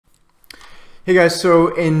Hey guys,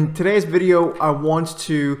 so in today's video I want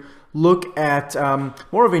to look at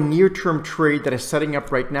more of a near-term trade that is setting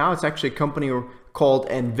up right now. It's actually a company called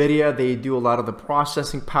Nvidia. They do a lot of the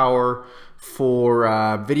processing power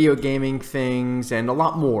for video gaming things and a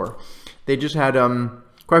lot more. They just had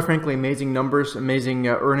quite frankly amazing numbers, amazing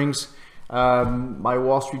earnings. My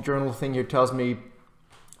Wall Street Journal thing here tells me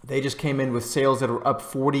they just came in with sales that are up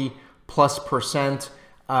 40+%,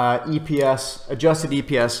 EPS, adjusted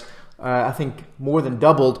EPS, I think more than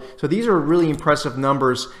doubled. So these are really impressive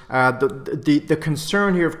numbers. The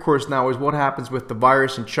concern here, of course, now is what happens with the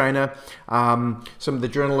virus in China. Some of the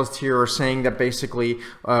journalists here are saying that basically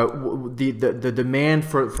the demand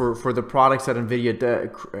for the products that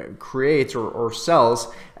Nvidia creates or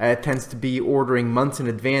sells tends to be ordering months in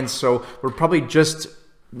advance. So we're probably just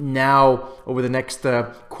now over the next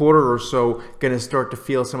quarter or so going to start to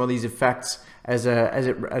feel some of these effects as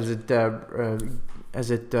it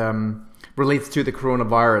relates to the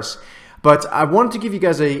coronavirus. But I wanted to give you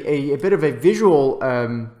guys a bit of a visual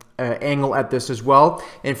angle at this as well.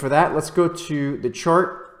 And for that, let's go to the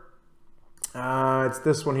chart. It's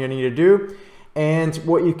this one here I need to do. And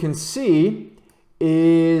what you can see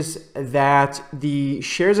is that the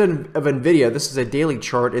shares of Nvidia, this is a daily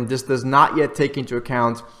chart, and this does not yet take into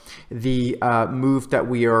account the move that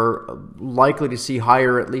we are likely to see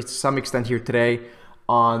higher, at least to some extent here today,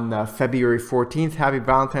 on February 14th. Happy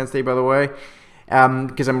Valentine's Day, by the way,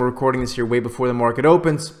 because I'm recording this here way before the market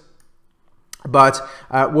opens. But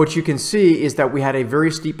what you can see is that we had a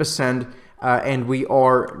very steep ascend, and we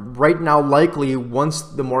are right now likely, once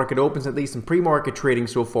the market opens, at least in pre-market trading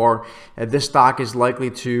so far, this stock is likely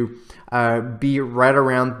to be right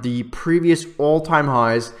around the previous all-time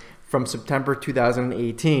highs from September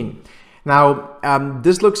 2018. Now,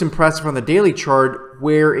 this looks impressive on the daily chart.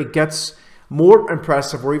 Where it gets more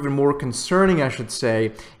impressive, or even more concerning, I should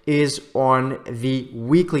say, is on the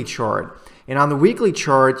weekly chart. And on the weekly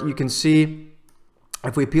chart, you can see,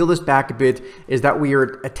 if we peel this back a bit, is that we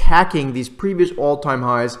are attacking these previous all-time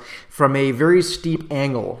highs from a very steep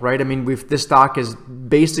angle, right? I mean, this stock is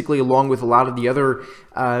basically, along with a lot of the other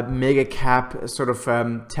mega cap sort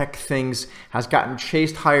of tech things, has gotten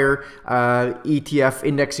chased higher. ETF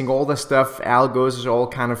indexing, all this stuff, algos is all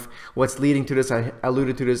kind of what's leading to this. I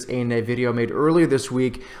alluded to this in a video I made earlier this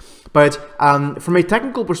week. But from a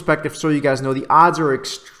technical perspective, so you guys know, the odds are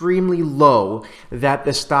extremely low that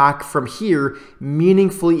the stock from here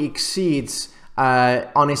meaningfully exceeds,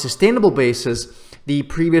 on a sustainable basis, the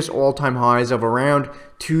previous all-time highs of around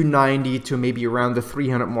 290 to maybe around the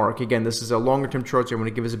 300 mark. Again, this is a longer-term chart, so I'm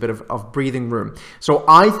going to give us a bit of breathing room. So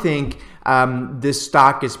I think this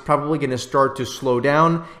stock is probably going to start to slow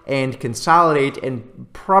down and consolidate, and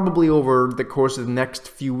probably over the course of the next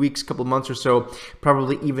few weeks, couple of months or so,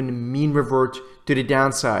 probably even mean revert to the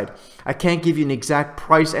downside. I can't give you an exact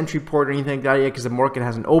price entry point or anything like that yet because the market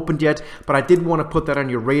hasn't opened yet, but I did want to put that on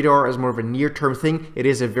your radar as more of a near-term thing. It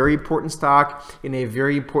is a very important stock in a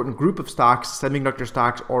very important group of stocks. Semiconductor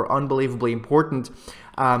stocks are unbelievably important,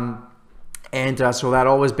 so that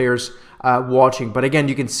always bears watching. But again,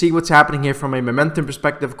 you can see what's happening here from a momentum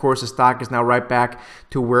perspective. Of course, the stock is now right back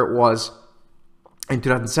to where it was in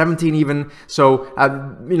 2017 even. So,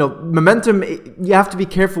 you know, momentum, you have to be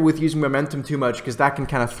careful with using momentum too much because that can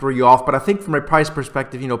kind of throw you off. But I think from a price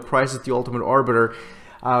perspective, you know, price is the ultimate arbiter.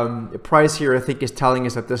 The price here, I think, is telling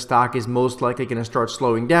us that this stock is most likely going to start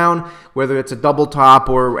slowing down. Whether it's a double top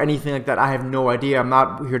or anything like that, I have no idea. I'm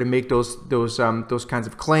not here to make those kinds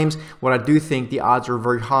of claims. What I do think, the odds are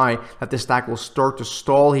very high that this stock will start to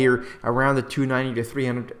stall here around the $290 to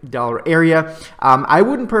 $300 area. I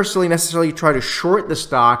wouldn't personally necessarily try to short the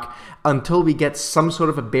stock until we get some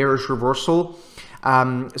sort of a bearish reversal.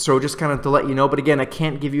 So just kind of to let you know, but again, I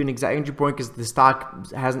can't give you an exact entry point because the stock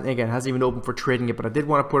hasn't even opened for trading yet, but I did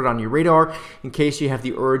want to put it on your radar in case you have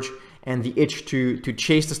the urge and the itch to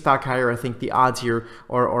chase the stock higher. I think the odds here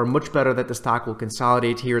are much better that the stock will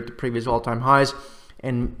consolidate here at the previous all-time highs,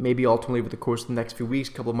 and maybe ultimately over the course of the next few weeks,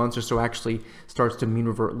 couple of months or so, actually starts to mean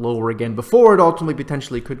revert lower again before it ultimately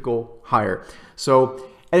potentially could go higher. So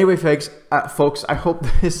anyway, folks, I hope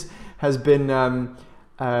this has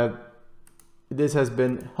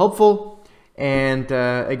been helpful, and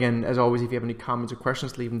again, as always, if you have any comments or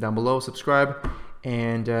questions, leave them down below, subscribe,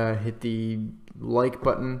 and hit the like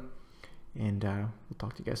button, and we'll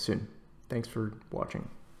talk to you guys soon. Thanks for watching.